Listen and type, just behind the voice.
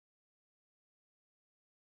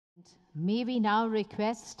May we now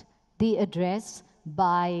request the address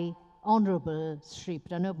by Honorable Shri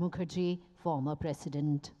Pranab Mukherjee, former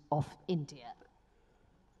President of India.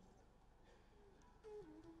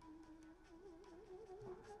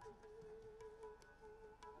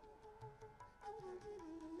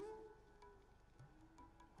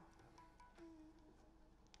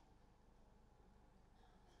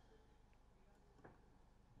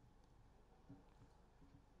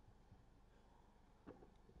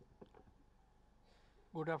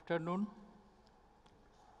 Good afternoon.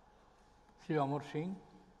 Shri Amar Singh,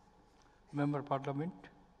 Member Parliament,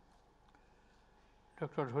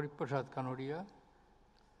 Dr. Hariprasad Kanodia,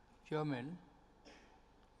 Chairman,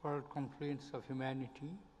 World Confluence of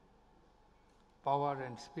Humanity, Power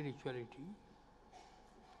and Spirituality,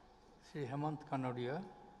 Shri Hemant Kanodia,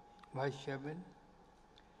 Vice Chairman,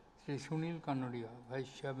 Shri Sunil Kanodia,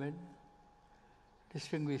 Vice Chairman,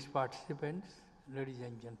 distinguished participants, ladies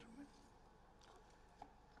and gentlemen.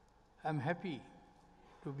 I am happy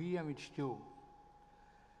to be amidst you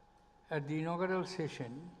at the inaugural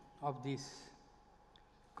session of this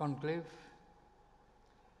conclave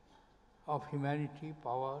of humanity,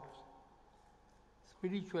 power,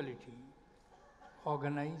 spirituality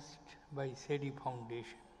organized by SEDI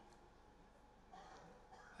Foundation.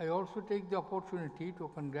 I also take the opportunity to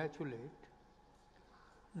congratulate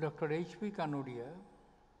Dr. H.P. Kanodia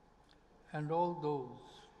and all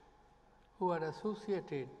those who are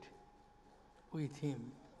associated with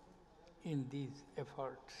him in these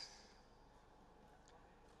efforts.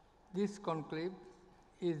 This conclave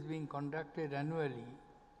is being conducted annually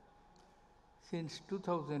since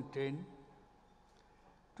 2010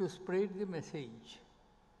 to spread the message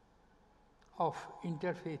of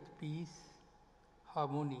interfaith peace,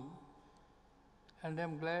 harmony, and I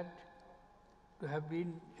am glad to have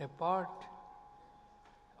been a part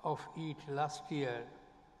of it last year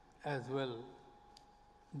as well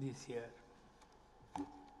this year.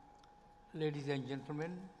 Ladies and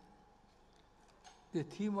gentlemen, the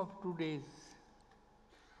theme of today's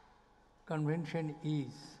convention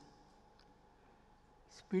is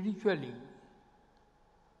spiritually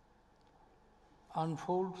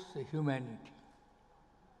unfolds humanity.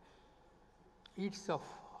 It's of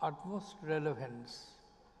utmost relevance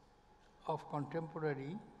of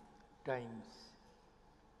contemporary times.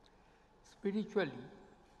 Spiritually,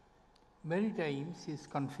 many times is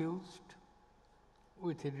confused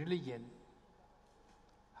with religion.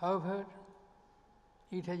 However,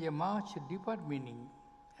 it has a much deeper meaning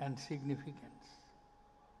and significance.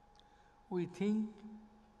 We think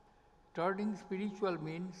turning spiritual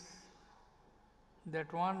means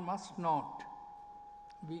that one must not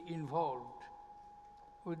be involved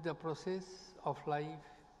with the process of life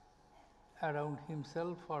around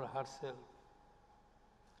himself or herself.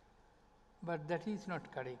 But that is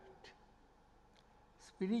not correct.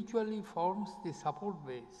 Spiritually forms the support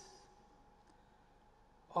base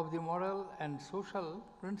of the moral and social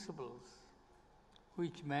principles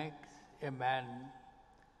which makes a man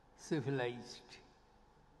civilized.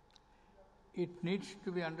 It needs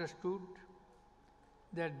to be understood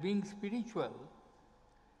that being spiritual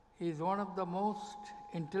is one of the most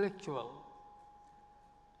intellectual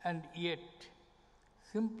and yet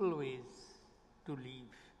simple ways to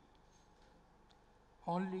live.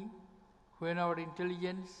 Only when our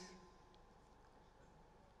intelligence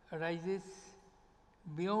rises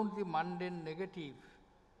beyond the mundane negative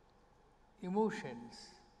emotions,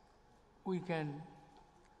 we can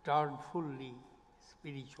turn fully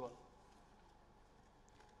spiritual.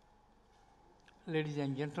 Ladies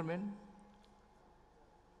and gentlemen,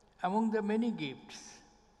 among the many gifts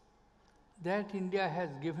that India has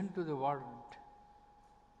given to the world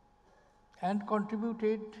and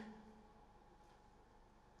contributed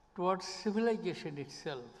towards civilization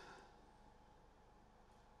itself,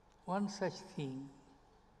 one such thing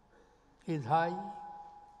is high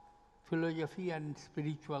philosophy and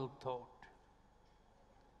spiritual thought.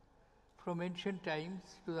 From ancient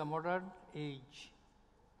times to the modern age,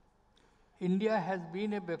 India has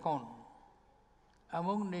been a beacon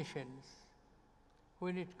among nations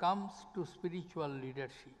when it comes to spiritual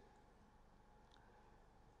leadership.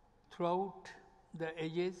 Throughout the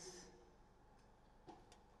ages,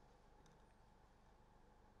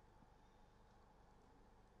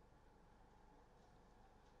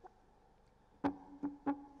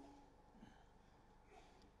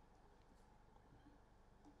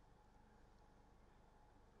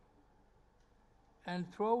 and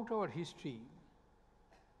throughout our history,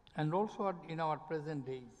 and also in our present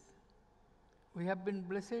days, we have been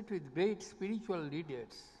blessed with great spiritual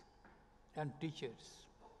leaders and teachers,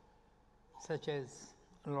 such as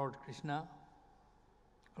Lord Krishna,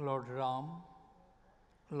 Lord Ram,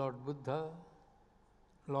 Lord Buddha,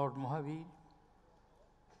 Lord Mahavir,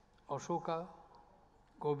 Ashoka,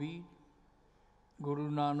 Kabir, Guru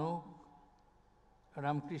Nanak,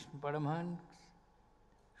 Ramakrishna Paramhans,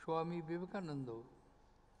 Swami Vivekananda,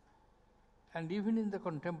 and even in the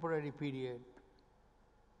contemporary period,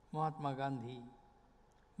 Mahatma Gandhi,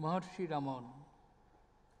 Maharshi Raman,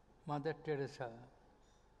 Mother Teresa,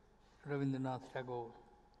 Rabindranath Tagore,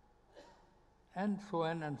 and so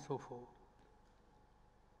on and so forth.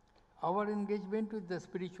 Our engagement with the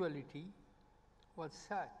spirituality was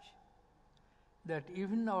such that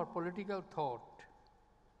even our political thought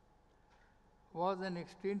was an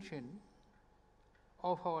extension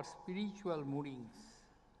of our spiritual moodings.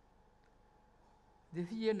 This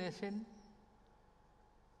is a nation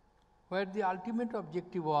where the ultimate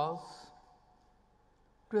objective was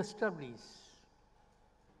to establish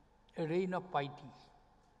a reign of piety,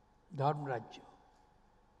 Dharma Rajya.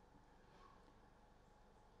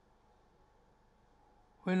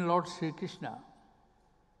 When Lord Sri Krishna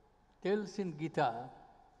tells in Gita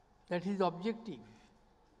that his objective,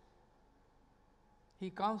 he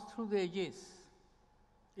comes through the ages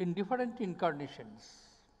in different incarnations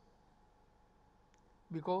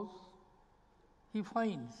because he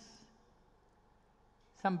finds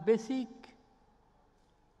some basic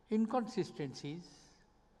inconsistencies,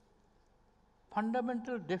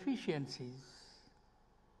 fundamental deficiencies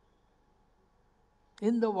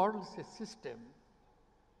in the world's system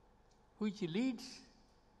which leads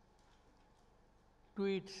to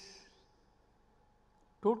its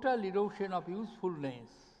total erosion of usefulness,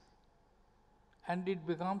 and it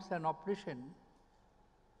becomes an oppression,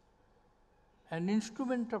 an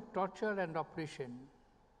instrument of torture and oppression.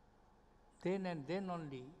 Then and then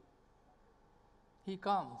only he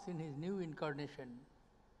comes in his new incarnation,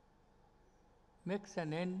 makes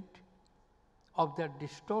an end of that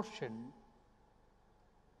distortion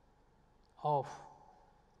of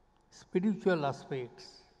spiritual aspects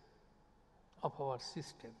of our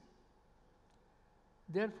system.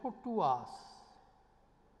 Therefore, to us,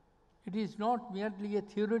 it is not merely a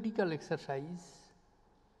theoretical exercise,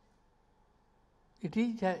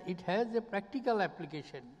 it has a practical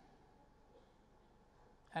application.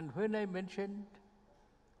 And when I mentioned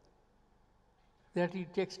that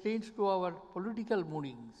it extends to our political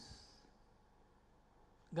moodings,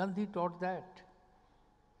 Gandhi taught that.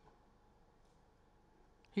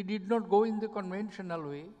 He did not go in the conventional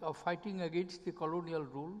way of fighting against the colonial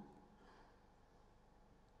rule.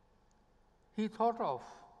 He thought of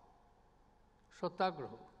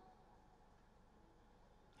Satyagraha.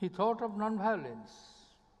 He thought of non-violence.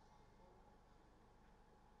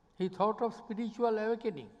 He thought of spiritual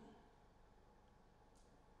awakening.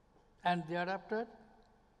 And thereafter,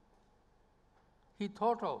 he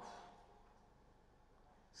thought of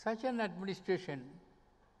such an administration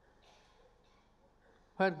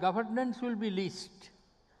where governance will be least.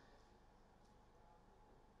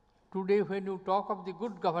 Today, when you talk of the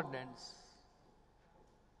good governance,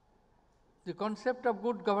 the concept of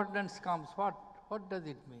good governance comes. What does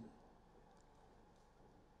it mean?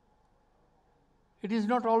 It is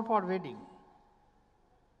not all pervading.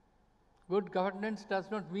 Good governance does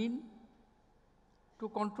not mean to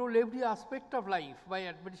control every aspect of life by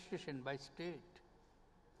administration, by state.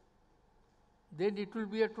 Then it will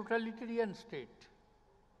be a totalitarian state,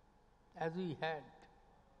 as we had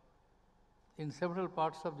in several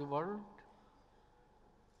parts of the world.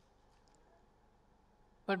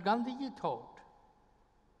 But Gandhiji thought,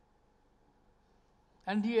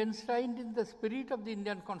 and he enshrined in the spirit of the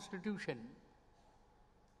Indian Constitution,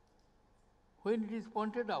 when it is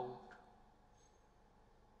pointed out,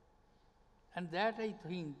 and that I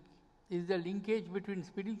think is the linkage between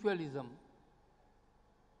spiritualism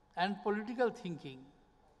and political thinking,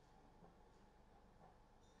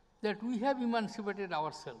 that we have emancipated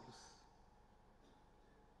ourselves.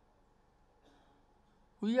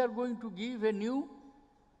 We are going to give a new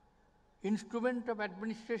instrument of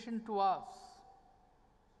administration to us.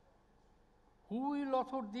 Who will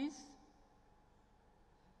author this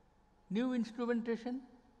new instrumentation?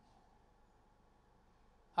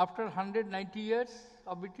 After 190 years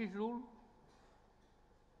of British rule,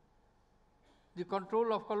 the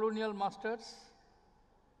control of colonial masters,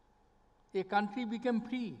 a country became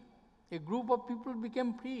free, a group of people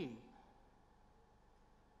became free,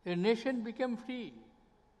 a nation became free.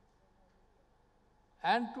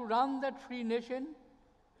 And to run that free nation,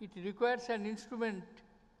 it requires an instrument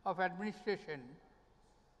of administration,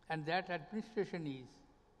 and that administration is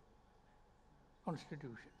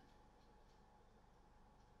Constitution.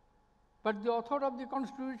 But the author of the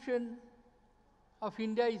Constitution of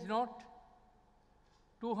India is not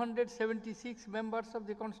 276 members of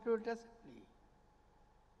the Constituent Assembly.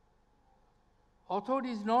 Author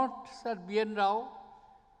is not Sir B.N. Rao,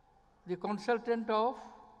 the consultant of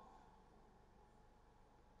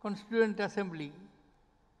Constituent Assembly,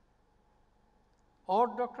 or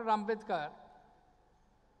Dr. Ambedkar,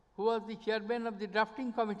 who was the chairman of the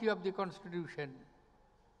drafting committee of the Constitution.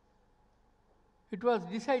 It was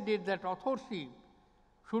decided that authorship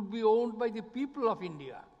should be owned by the people of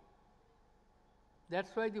India.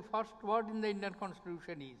 That's why the first word in the Indian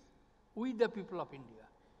Constitution is, "We the people of India."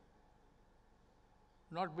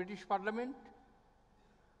 Not British Parliament,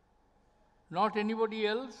 not anybody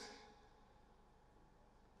else.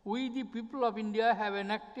 We the people of India have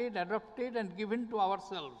enacted, adopted and given to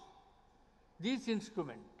ourselves this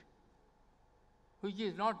instrument, which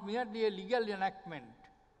is not merely a legal enactment,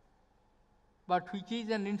 but which is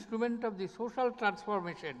an instrument of the social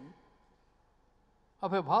transformation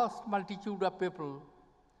of a vast multitude of people,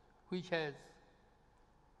 which has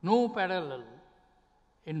no parallel.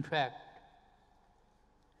 In fact,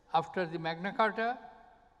 after the Magna Carta,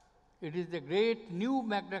 it is the great new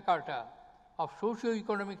Magna Carta of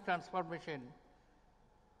socio-economic transformation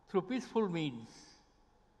through peaceful means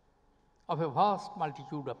of a vast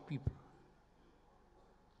multitude of people.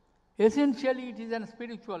 Essentially, it is a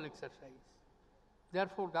spiritual exercise.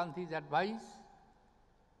 Therefore, Gandhi's advice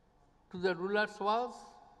to the rulers was,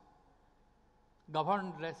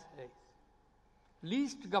 govern less,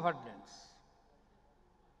 least governance.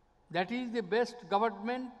 That is the best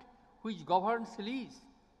government which governs least.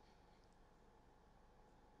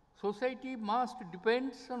 Society must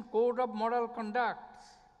depend on code of moral conducts,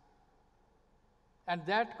 and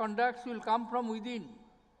that conducts will come from within,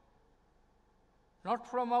 not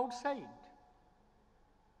from outside.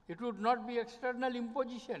 It would not be external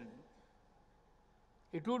imposition.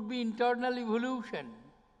 It would be internal evolution.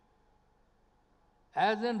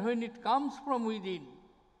 As and when it comes from within,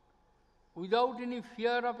 without any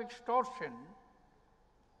fear of extortion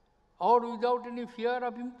or without any fear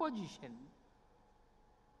of imposition,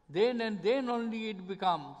 then and then only it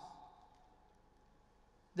becomes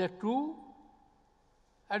the true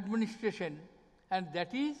administration, and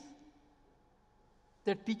that is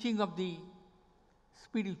the teaching of the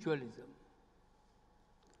spiritualism.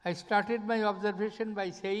 I started my observation by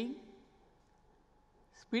saying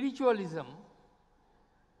spiritualism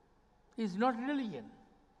is not religion.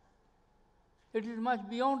 It is much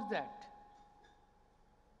beyond that.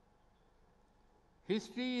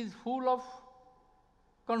 History is full of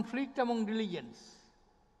conflict among religions.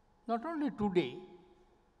 Not only today.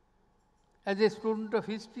 As a student of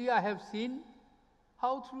history, I have seen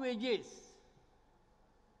how through ages,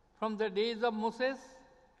 from the days of Moses,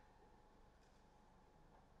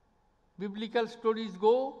 biblical stories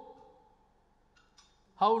go,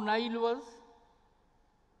 how Nile was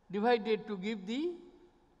divided to give the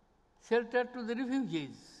shelter to the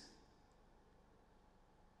refugees,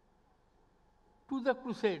 to the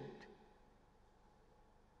crusade,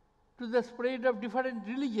 to the spread of different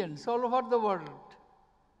religions all over the world,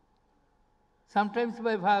 sometimes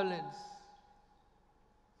by violence.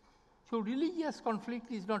 So religious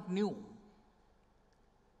conflict is not new.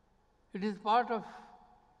 It is part of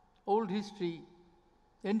old history,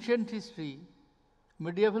 ancient history,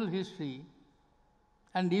 medieval history,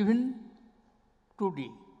 and even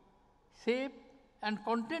today. Shape and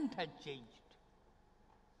content has changed.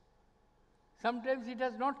 Sometimes it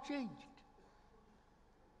has not changed.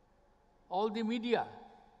 All the media,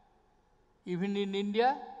 even in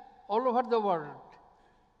India, all over the world,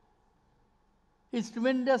 is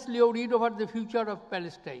tremendously worried over the future of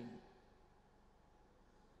Palestine.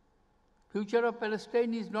 Future of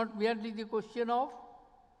Palestine is not merely the question of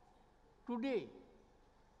today.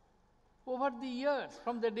 Over the years,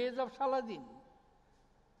 from the days of Saladin,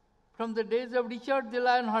 from the days of Richard the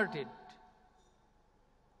Lionhearted,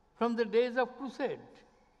 from the days of Crusade,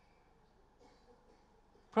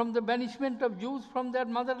 from the banishment of Jews from their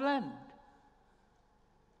motherland.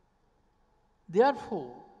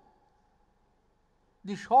 Therefore,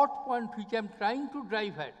 the short point which I am trying to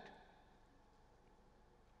drive at,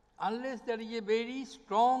 unless there is a very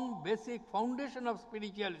strong basic foundation of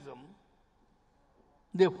spiritualism,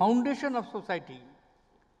 the foundation of society,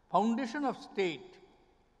 foundation of state,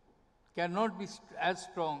 cannot be as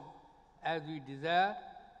strong as we desire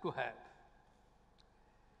to have.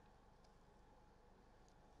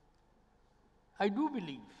 I do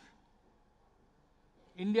believe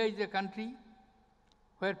India is a country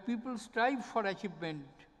where people strive for achievement,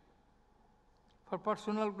 for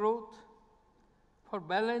personal growth, for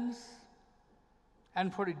balance,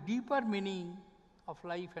 and for a deeper meaning of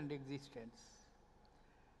life and existence.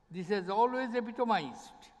 This has always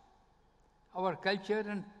epitomized our culture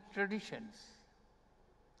and traditions.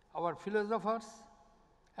 Our philosophers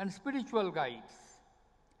and spiritual guides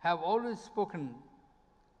have always spoken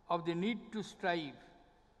of the need to strive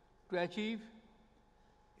to achieve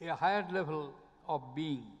a higher level of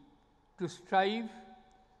being, to strive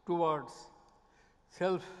towards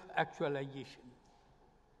self-actualization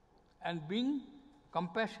and being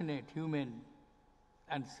compassionate, human,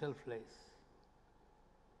 and selfless.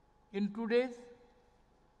 In today's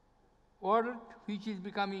world, which is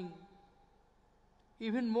becoming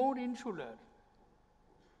even more insular,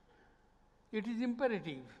 it is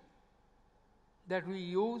imperative that we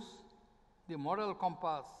use the moral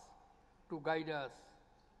compass to guide us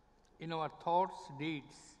in our thoughts,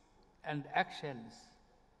 deeds, and actions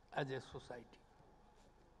as a society.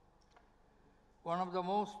 One of the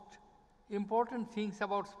most important things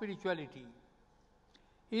about spirituality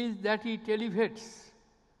is that it elevates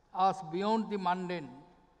us beyond the mundane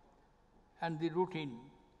and the routine.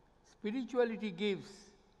 Spirituality gives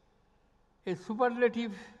a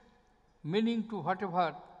superlative meaning to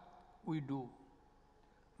whatever we do.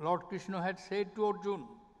 Lord Krishna had said to Arjuna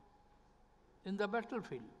in the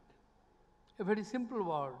battlefield, a very simple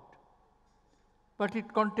word, but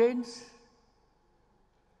it contains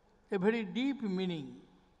a very deep meaning.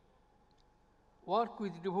 Work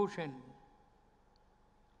with devotion,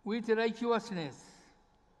 with righteousness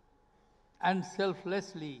and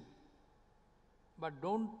selflessly, but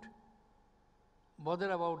don't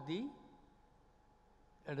bother about the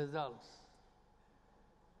results.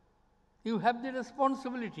 You have the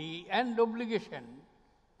responsibility and obligation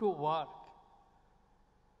to work,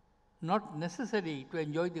 not necessary to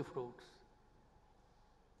enjoy the fruits.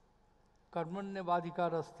 Karmanya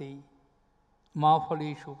vadhikarasti ma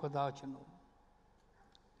phaleshu kadachano.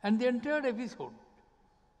 And the entire episode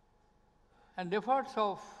and efforts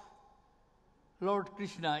of Lord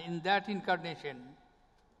Krishna in that incarnation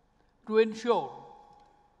to ensure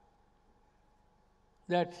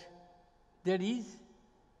that there is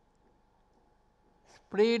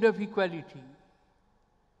spread of equality,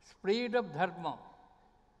 spread of dharma,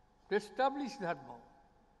 to establish dharma.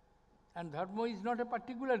 And dharma is not a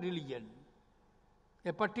particular religion,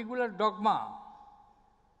 a particular dogma,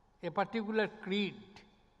 a particular creed.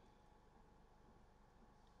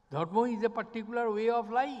 Dharma is a particular way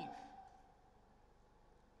of life.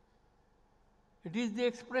 It is the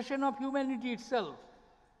expression of humanity itself.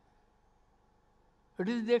 It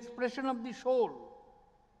is the expression of the soul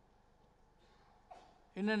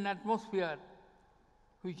in an atmosphere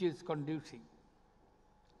which is conducive.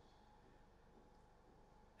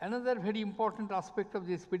 Another very important aspect of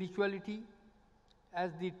the spirituality, as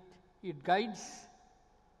it guides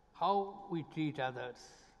how we treat others.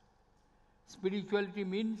 Spirituality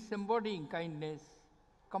means embodying kindness,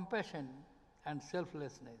 compassion, and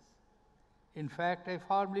selflessness. In fact, I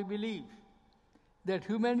firmly believe that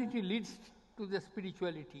humanity leads to the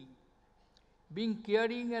spirituality, being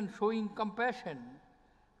caring and showing compassion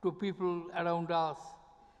to people around us,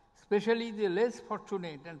 especially the less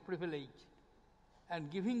fortunate and privileged,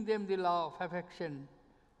 and giving them the love, affection,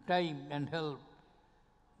 time, and help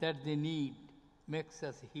that they need makes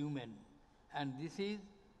us human. And this is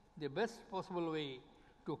the best possible way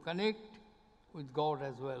to connect with God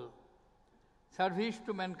as well. Service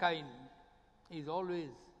to mankind is always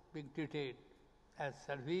being treated as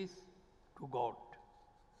service to God.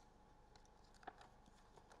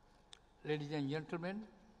 Ladies and gentlemen,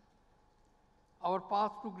 our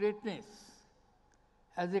path to greatness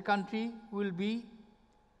as a country will be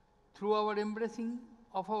through our embracing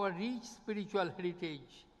of our rich spiritual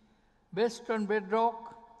heritage based on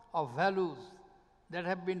bedrock of values that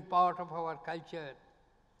have been part of our culture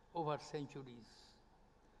over centuries.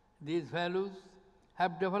 These values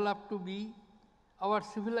have developed to be our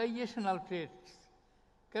civilizational traits,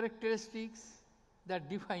 characteristics that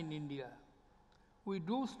define India. We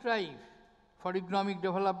do strive for economic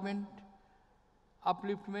development,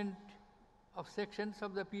 upliftment of sections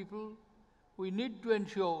of the people. We need to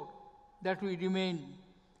ensure that we remain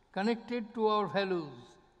connected to our values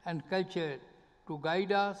and culture to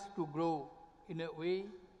guide us to grow in a way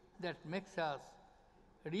that makes us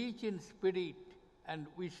rich in spirit and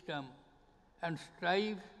wisdom and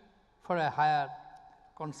strive for a higher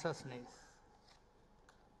consciousness.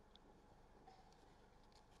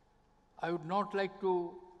 I would not like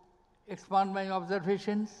to expand my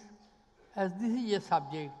observations, as this is a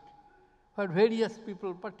subject where various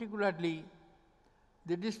people, particularly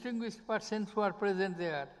the distinguished persons who are present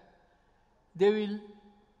there, they will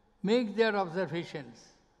make their observations.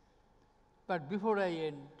 But before I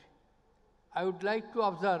end, I would like to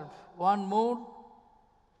observe one more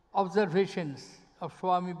observations of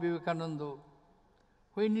Swami Vivekananda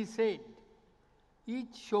when he said,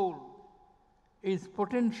 each soul is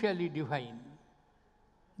potentially divine.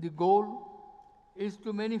 The goal is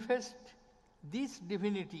to manifest this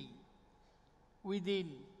divinity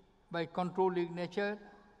within by controlling nature,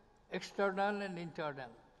 external and internal.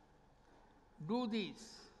 Do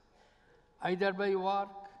this either by work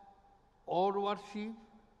or worship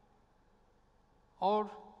or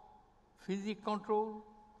physical control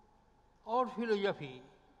or philosophy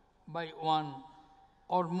by one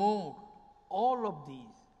or more, all of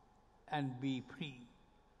these, and be free.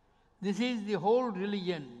 This is the whole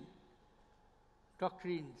religion.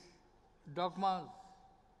 Doctrines, dogmas,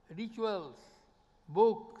 rituals,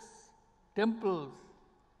 books, temples,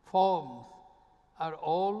 forms are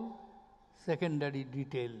all secondary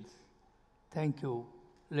details. Thank you,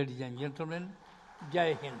 ladies and gentlemen.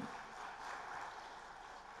 Jai Hind.